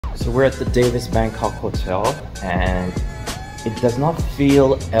So we're at the Davis Bangkok Hotel, and it does not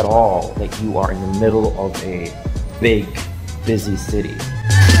feel at all like you are in the middle of a big, busy city.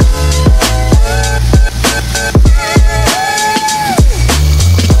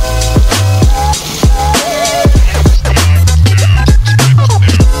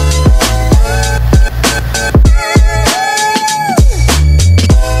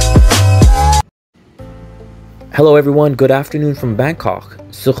 Hello everyone, good afternoon from Bangkok,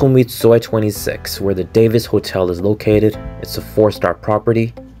 Sukhumvit Soi 26, where the Davis Hotel is located. It's a 4-star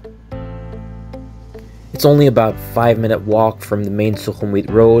property. It's only about 5-minute walk from the main Sukhumvit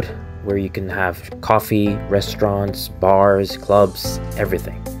Road, where you can have coffee, restaurants, bars, clubs,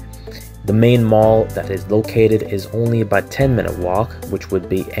 everything. The main mall that is located is only about 10-minute walk, which would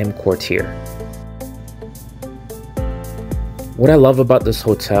be M Quartier. What I love about this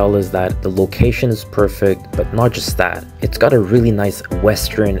hotel is that the location is perfect, but not just that, it's got a really nice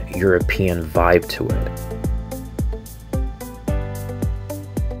Western European vibe to it.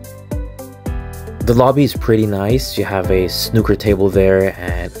 The lobby is pretty nice. You have a snooker table there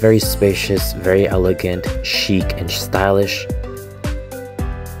and very spacious, very elegant, chic and stylish.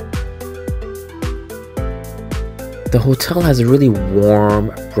 The hotel has a really warm,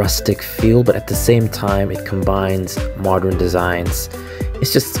 rustic feel, but at the same time it combines modern designs.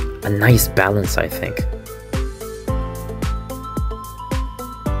 It's just a nice balance, I think.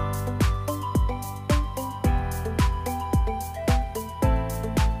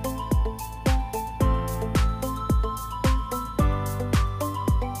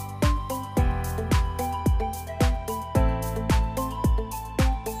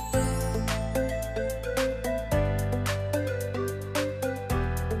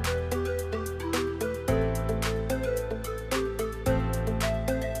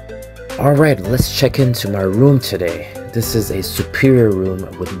 Alright, let's check into my room today. This is a superior room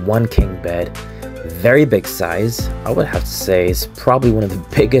with 1 king bed, very big size. I would have to say it's probably one of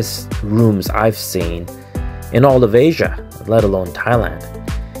the biggest rooms I've seen in all of Asia, let alone Thailand.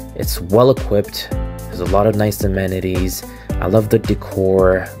 It's well equipped, there's a lot of nice amenities. I love the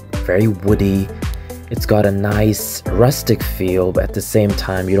decor, very woody. It's got a nice rustic feel, but at the same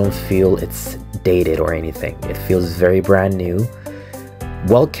time you don't feel it's dated or anything. It feels very brand new,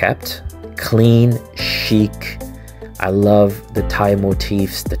 well kept, clean, chic. I love the Thai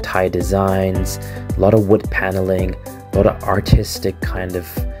motifs, the Thai designs, a lot of wood paneling, a lot of artistic kind of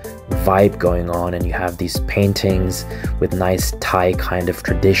vibe going on, and you have these paintings with nice Thai kind of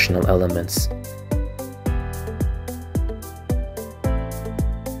traditional elements.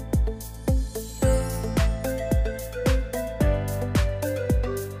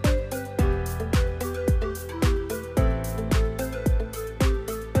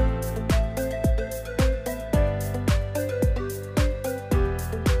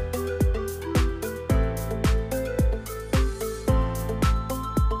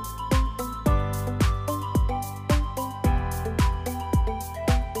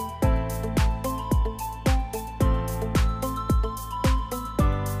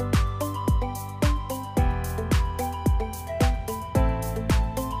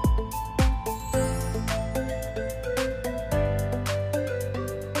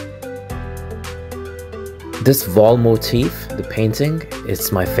 This wall motif, the painting,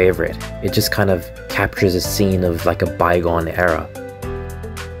 it's my favorite. It just kind of captures a scene of like a bygone era.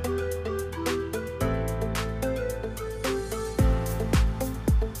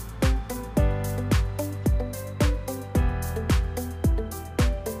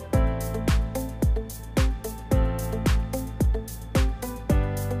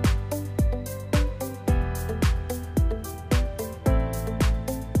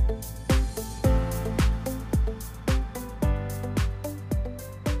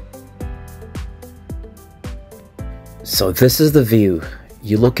 So this is the view.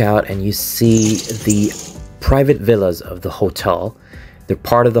 You look out and you see the private villas of the hotel. They're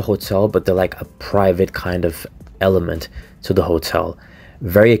part of the hotel, but they're like a private kind of element to the hotel.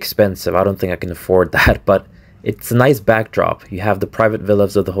 Very expensive. I don't think I can afford that, but it's a nice backdrop. You have the private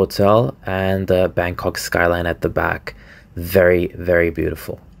villas of the hotel and the Bangkok skyline at the back. Very, very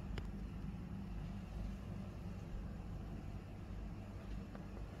beautiful.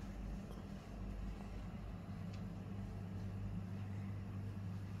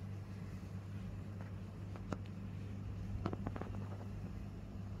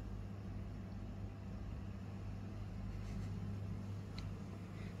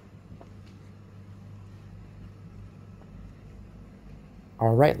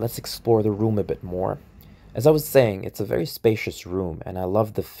 Alright, let's explore the room a bit more. As I was saying, it's a very spacious room and I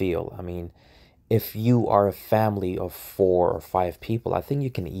love the feel. I mean, if you are a family of 4 or 5 people, I think you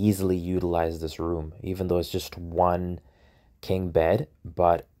can easily utilize this room, even though it's just one king bed,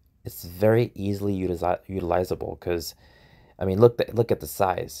 but it's very easily utilizable because I mean, look at the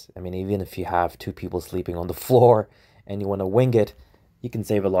size. I mean, even if you have 2 people sleeping on the floor and you want to wing it, you can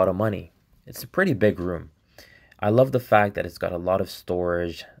save a lot of money. It's a pretty big room. I love the fact that it's got a lot of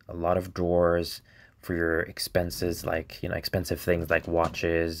storage, a lot of drawers for your expenses, like, expensive things like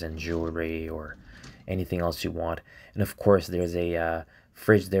watches and jewelry or anything else you want. And of course, there's a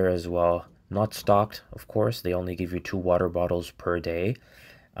fridge there as well. Not stocked, of course. They only give you 2 water bottles per day.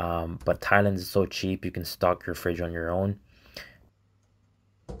 But Thailand is so cheap, you can stock your fridge on your own.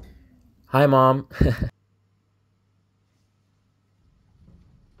 Hi, Mom.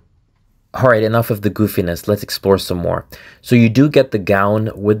 All right, enough of the goofiness. Let's explore some more. So you do get the gown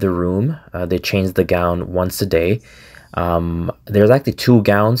with the room. They change the gown once a day. There's actually 2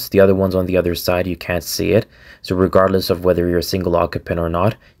 gowns. The other one's on the other side. You can't see it. So regardless of whether you're a single occupant or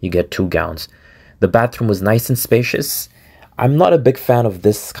not, you get 2 gowns. The bathroom was nice and spacious. I'm not a big fan of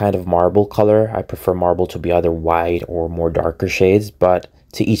this kind of marble color. I prefer marble to be either white or more darker shades, but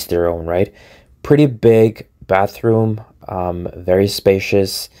to each their own, right? Pretty big bathroom, very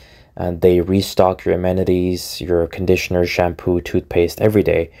spacious, and they restock your amenities, your conditioner, shampoo, toothpaste every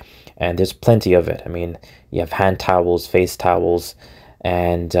day, and there's plenty of it. I mean, you have hand towels, face towels,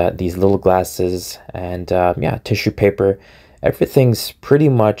 and these little glasses, and yeah, tissue paper. Everything's pretty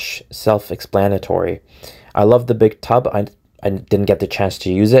much self-explanatory. I love the big tub. I didn't get the chance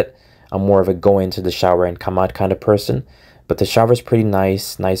to use it. I'm more of a go into the shower and come out kind of person. But the shower's pretty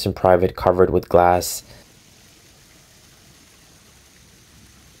nice and private, covered with glass.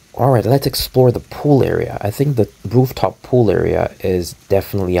 Alright, let's explore the pool area. I think the rooftop pool area is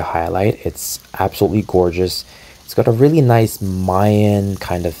definitely a highlight. It's absolutely gorgeous. It's got a really nice Mayan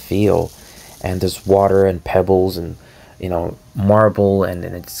kind of feel. And there's water and pebbles and, marble and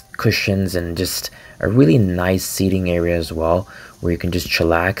it's cushions and just a really nice seating area as well, where you can just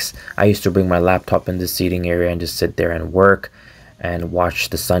chillax. I used to bring my laptop in the seating area and just sit there and work and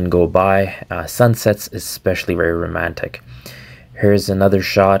watch the sun go by. Sunsets especially very romantic. Here's another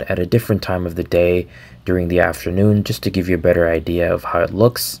shot at a different time of the day during the afternoon, just to give you a better idea of how it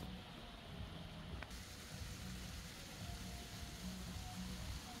looks.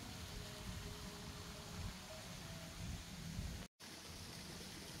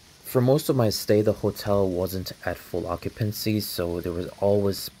 For most of my stay, the hotel wasn't at full occupancy, so there was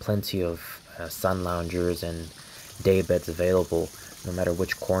always plenty of sun loungers and day beds available. No matter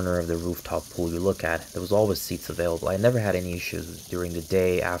which corner of the rooftop pool you look at, there was always seats available. I never had any issues during the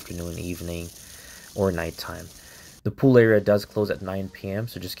day, afternoon, evening, or nighttime. The pool area does close at 9 p.m.,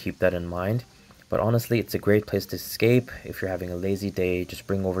 so just keep that in mind. But honestly, it's a great place to escape. If you're having a lazy day, just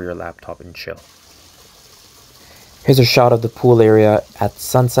bring over your laptop and chill. Here's a shot of the pool area at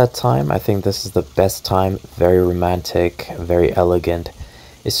sunset time. I think this is the best time. Very romantic, very elegant.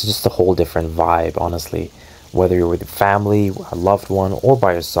 It's just a whole different vibe, honestly. Whether you're with a family, a loved one, or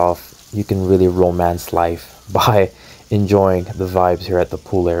by yourself, you can really romance life by enjoying the vibes here at the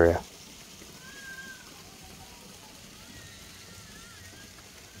pool area.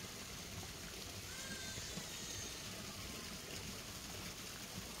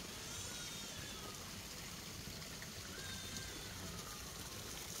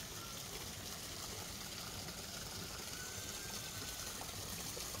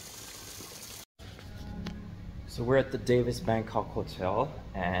 So we're at the Davis Bangkok Hotel,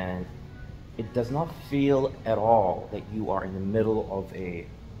 and it does not feel at all that you are in the middle of a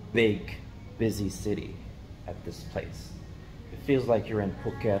big, busy city at this place. It feels like you're in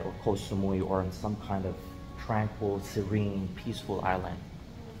Phuket or Koh Samui or in some kind of tranquil, serene, peaceful island.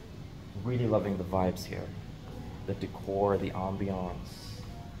 Really loving the vibes here. The decor, the ambiance.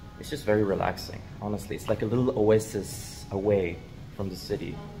 It's just very relaxing, honestly. It's like a little oasis away from the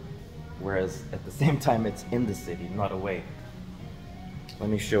city. Whereas at the same time it's in the city, not away. Let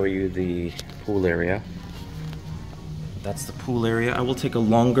me show you the pool area. That's the pool area. I will take a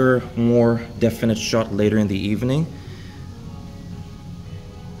longer, more definite shot later in the evening.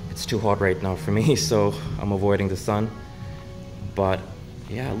 It's too hot right now for me, so I'm avoiding the sun. But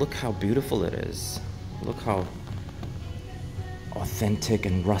yeah, look how beautiful it is. Look how authentic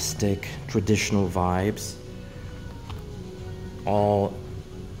and rustic, traditional vibes. All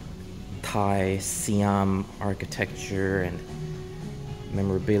Thai Siam architecture and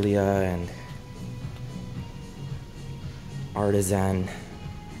memorabilia and artisan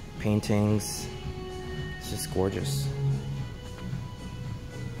paintings. It's just gorgeous.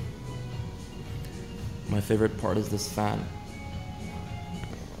 My favorite part is this fan.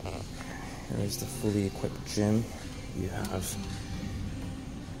 Here's the fully equipped gym. You have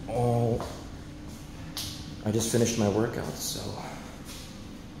all... I just finished my workout, so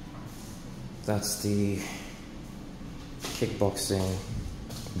that's the kickboxing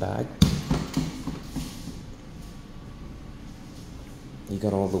bag. You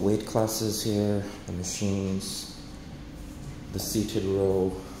got all the weight classes here, the machines, the seated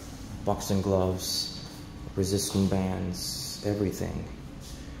row, boxing gloves, resistant bands, everything.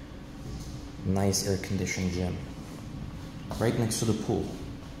 Nice air-conditioned gym. Right next to the pool.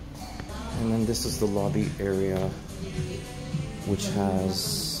 And then this is the lobby area, which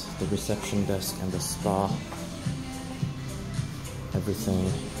has the reception desk and the spa.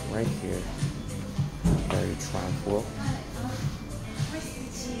 Everything right here. Very tranquil.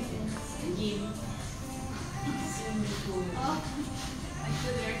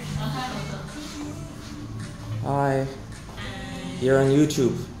 Hi, you're on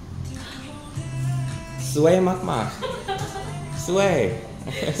YouTube. Soi mak mak. Soi.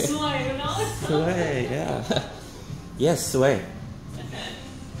 Soi, yeah. Yes, Soi.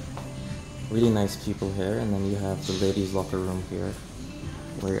 Really nice people here, and then you have the ladies' locker room here.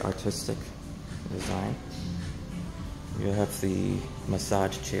 Very artistic design. You have the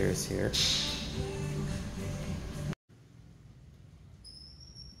massage chairs here.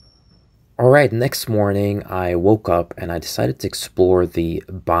 Alright, next morning I woke up and I decided to explore the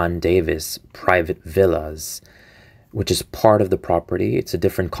Bon Davis private villas, which is part of the property. It's a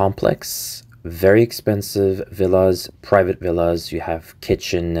different complex, very expensive villas, private villas. You have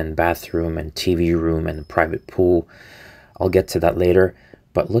kitchen and bathroom and TV room and private pool. I'll get to that later.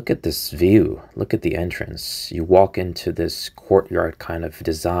 But look at this view. Look at the entrance. You walk into this courtyard kind of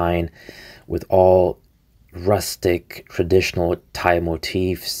design with all rustic, traditional Thai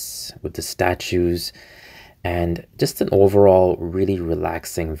motifs with the statues and just an overall really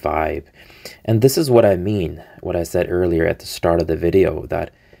relaxing vibe. And this is what I mean, what I said earlier at the start of the video,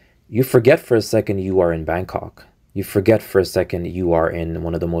 that you forget for a second you are in Bangkok. You forget for a second you are in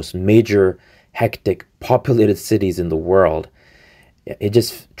one of the most major, hectic, populated cities in the world. It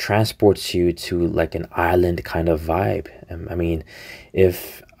just transports you to like an island kind of vibe. I mean,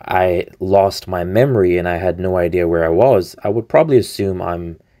 if I lost my memory and I had no idea where I was, I would probably assume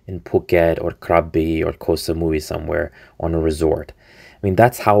I'm in Phuket or Krabi or Koh Samui somewhere on a resort. I mean,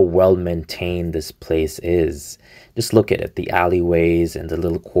 that's how well maintained this place is. Just look at it, the alleyways and the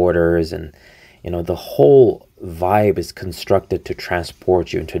little quarters, and you know, the whole vibe is constructed to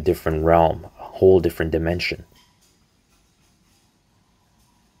transport you into a different realm, a whole different dimension.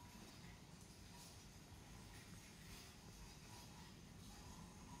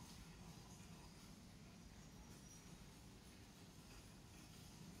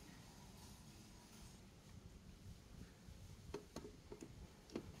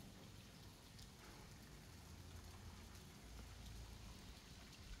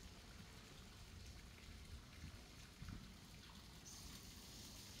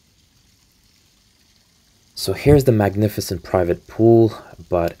 So here's the magnificent private pool,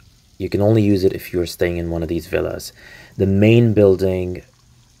 but you can only use it if you're staying in one of these villas. The main building,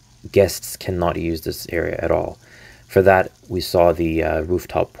 guests cannot use this area at all. For that, we saw the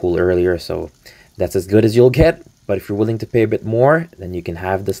rooftop pool earlier, so that's as good as you'll get. But if you're willing to pay a bit more, then you can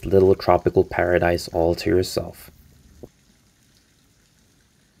have this little tropical paradise all to yourself.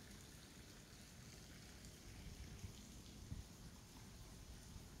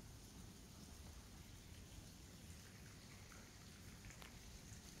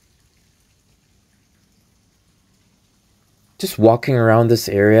 Just walking around this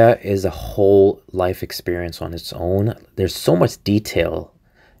area is a whole life experience on its own. There's so much detail.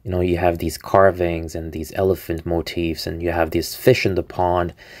 You know, you have these carvings and these elephant motifs, and you have these fish in the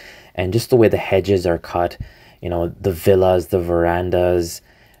pond, and just the way the hedges are cut, you know, the villas, the verandas,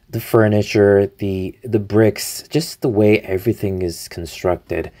 the furniture, the bricks, just the way everything is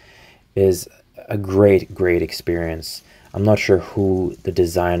constructed is a great experience. I'm not sure who the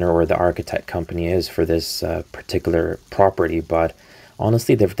designer or the architect company is for this particular property, but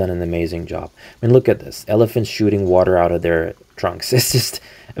honestly, they've done an amazing job. I mean, look at this. Elephants shooting water out of their trunks. It's just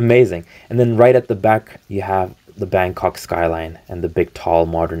amazing. And then right at the back, you have the Bangkok skyline and the big, tall,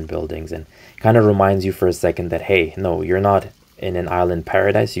 modern buildings. And kind of reminds you for a second that, hey, no, you're not in an island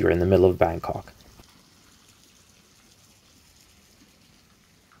paradise. You're in the middle of Bangkok.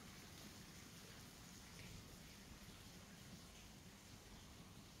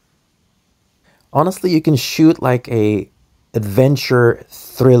 Honestly, you can shoot like a adventure,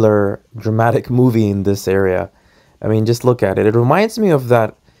 thriller, dramatic movie in this area. I mean, just look at it. It reminds me of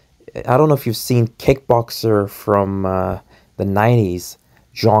that. I don't know if you've seen Kickboxer from the 90s.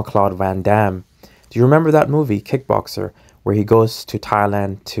 Jean-Claude Van Damme. Do you remember that movie, Kickboxer, where he goes to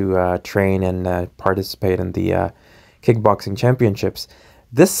Thailand to train and participate in the kickboxing championships?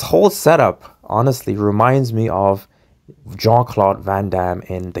 This whole setup honestly reminds me of Jean-Claude Van Damme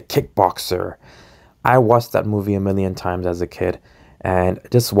in The Kickboxer. I watched that movie a million times as a kid, and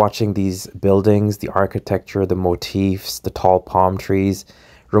just watching these buildings, the architecture, the motifs, the tall palm trees,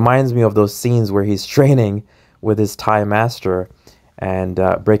 reminds me of those scenes where he's training with his Thai master and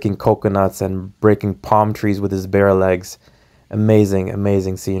breaking coconuts and breaking palm trees with his bare legs. Amazing,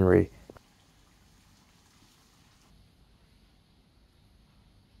 amazing scenery.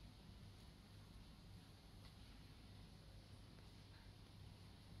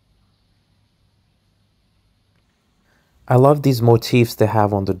 I love these motifs they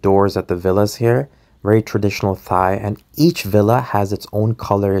have on the doors at the villas here. Very traditional Thai, and each villa has its own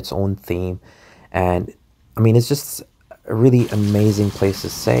color, its own theme. And I mean, it's just a really amazing place to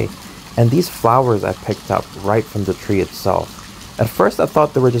stay. And these flowers I picked up right from the tree itself. At first I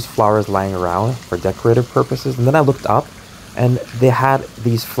thought they were just flowers lying around for decorative purposes, and then I looked up and they had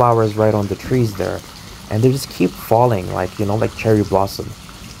these flowers right on the trees there. And they just keep falling like, you know, like cherry blossom,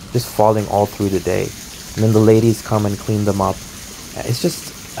 just falling all through the day. And then the ladies come and clean them up. It's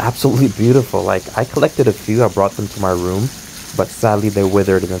just absolutely beautiful. Like, I collected a few, I brought them to my room, but sadly they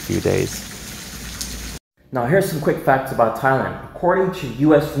withered in a few days. Now here's some quick facts about Thailand. According to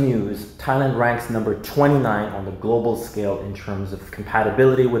US News, Thailand ranks number 29 on the global scale in terms of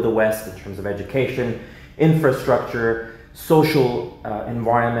compatibility with the West, in terms of education, infrastructure, social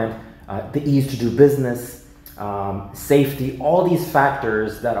environment, the ease to do business, safety, all these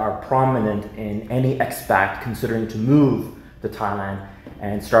factors that are prominent in any expat considering to move to Thailand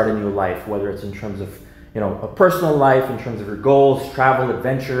and start a new life, whether it's in terms of, you know, a personal life, in terms of your goals, travel,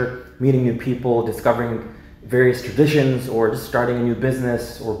 adventure, meeting new people, discovering various traditions, or just starting a new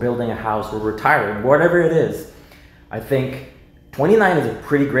business, or building a house, or retiring, whatever it is. I think 29 is a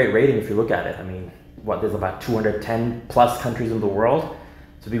pretty great rating if you look at it. I mean, what, there's about 210 plus countries in the world.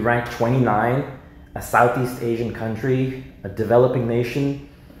 To be ranked 29, a Southeast Asian country, a developing nation,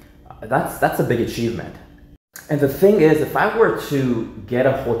 that's a big achievement. And the thing is, if I were to get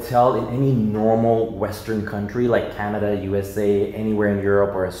a hotel in any normal Western country like Canada, USA, anywhere in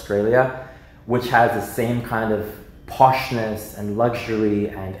Europe or Australia, which has the same kind of poshness and luxury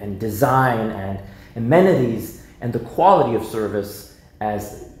and design and amenities and the quality of service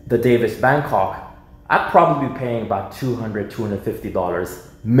as the Davis Bangkok, I'd probably be paying about $200, $250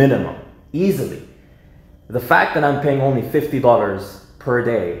 minimum, easily. The fact that I'm paying only $50 per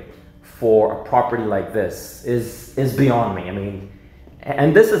day for a property like this is beyond me. I mean,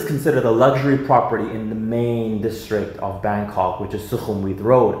 and this is considered a luxury property in the main district of Bangkok, which is Sukhumvit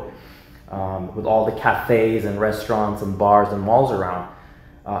Road. With all the cafes and restaurants and bars and malls around,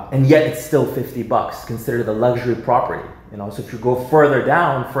 and yet it's still 50 bucks, considered a luxury property. You know, so if you go further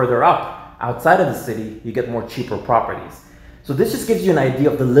down, further up, outside of the city, you get more cheaper properties. So this just gives you an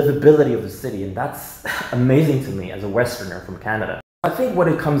idea of the livability of the city, and that's amazing to me as a Westerner from Canada. I think what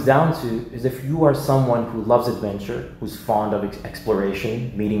it comes down to is if you are someone who loves adventure, who's fond of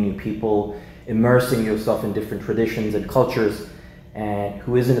exploration, meeting new people, immersing yourself in different traditions and cultures, and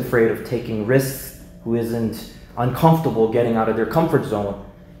who isn't afraid of taking risks, who isn't uncomfortable getting out of their comfort zone,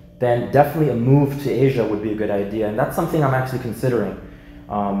 then definitely a move to Asia would be a good idea. And that's something I'm actually considering.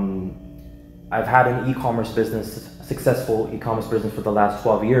 I've had an e-commerce business, a successful e-commerce business for the last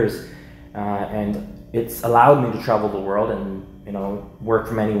 12 years, and it's allowed me to travel the world and, you know, work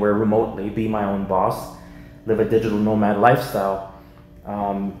from anywhere remotely, be my own boss, live a digital nomad lifestyle,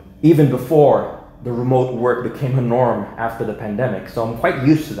 even before the remote work became a norm after the pandemic. So I'm quite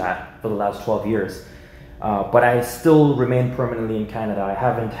used to that for the last 12 years. But I still remain permanently in Canada. I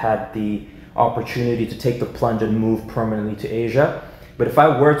haven't had the opportunity to take the plunge and move permanently to Asia. But if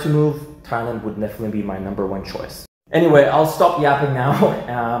I were to move, Thailand would definitely be my #1 choice. Anyway, I'll stop yapping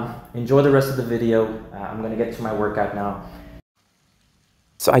now. Enjoy the rest of the video. I'm gonna get to my workout now.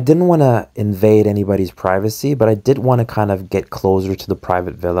 So I didn't want to invade anybody's privacy, but I did want to kind of get closer to the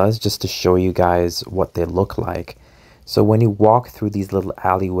private villas just to show you guys what they look like. So when you walk through these little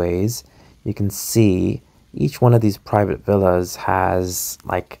alleyways, you can see each one of these private villas has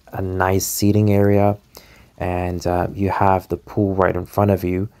like a nice seating area, and you have the pool right in front of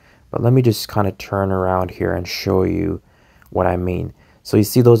you. But let me just kind of turn around here and show you what I mean. So you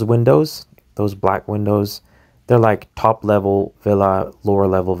see those windows, those black windows? They're like top level villa, lower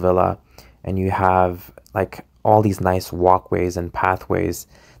level villa, and you have like all these nice walkways and pathways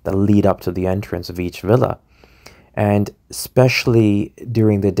that lead up to the entrance of each villa. And especially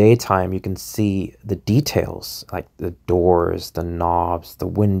during the daytime, you can see the details like the doors, the knobs, the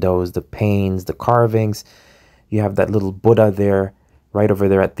windows, the panes, the carvings. You have that little Buddha there, right over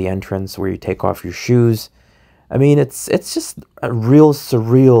there at the entrance where you take off your shoes. I mean, it's just a real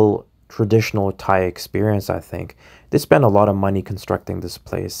surreal traditional Thai experience, I think. They spent a lot of money constructing this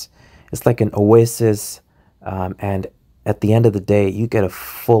place. It's like an oasis, and at the end of the day, you get a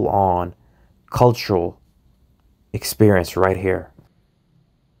full-on cultural experience right here.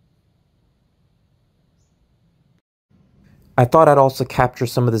 I thought I'd also capture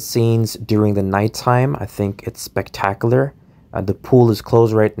some of the scenes during the nighttime. I think it's spectacular. The pool is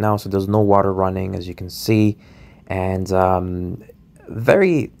closed right now, so there's no water running, as you can see, and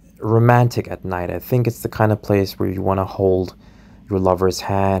very romantic at night. I think it's the kind of place where you want to hold your lover's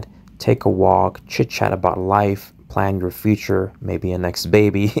hand, take a walk, chit chat about life, plan your future, maybe a next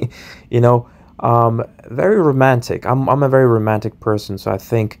baby, you know. Very romantic. I'm a very romantic person, so I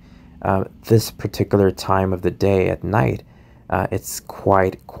think this particular time of the day at night, it's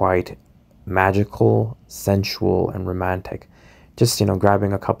quite magical, sensual, and romantic. Just,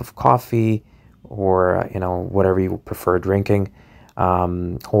 grabbing a cup of coffee or, whatever you prefer drinking,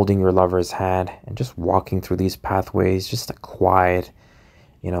 holding your lover's hand and just walking through these pathways, just a quiet,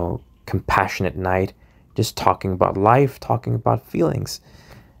 compassionate night, just talking about life, talking about feelings.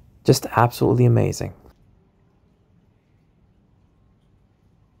 Just absolutely amazing.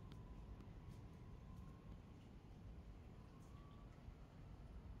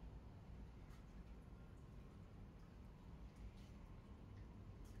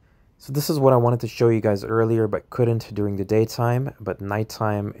 So this is what I wanted to show you guys earlier, but couldn't during the daytime. But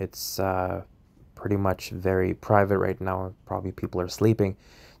nighttime, it's pretty much very private right now. Probably people are sleeping.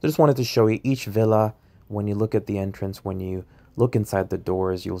 I just wanted to show you each villa. When you look at the entrance, when you look inside the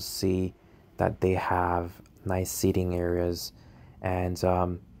doors, you'll see that they have nice seating areas. And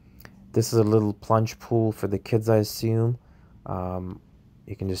this is a little plunge pool for the kids, I assume.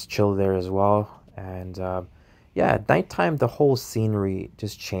 You can just chill there as well. And yeah, at nighttime, the whole scenery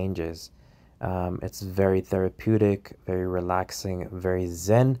just changes. It's very therapeutic, very relaxing, very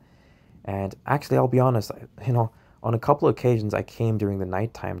zen. And actually, I'll be honest, on a couple of occasions, I came during the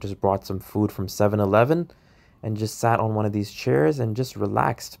nighttime, just brought some food from 7-Eleven and just sat on one of these chairs and just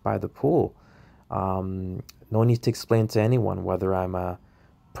relaxed by the pool. No need to explain to anyone whether I'm a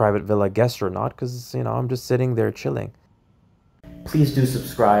private villa guest or not, because, I'm just sitting there chilling. Please do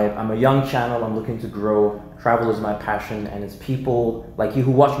subscribe. I'm a young channel. I'm looking to grow. Travel is my passion, and it's people like you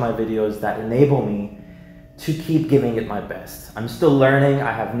who watch my videos that enable me to keep giving it my best. I'm still learning.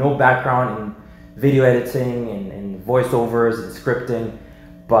 I have no background in video editing and voiceovers and scripting,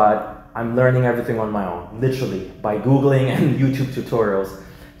 but I'm learning everything on my own, literally, by Googling and YouTube tutorials.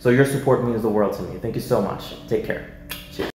 So your support means the world to me. Thank you so much. Take care.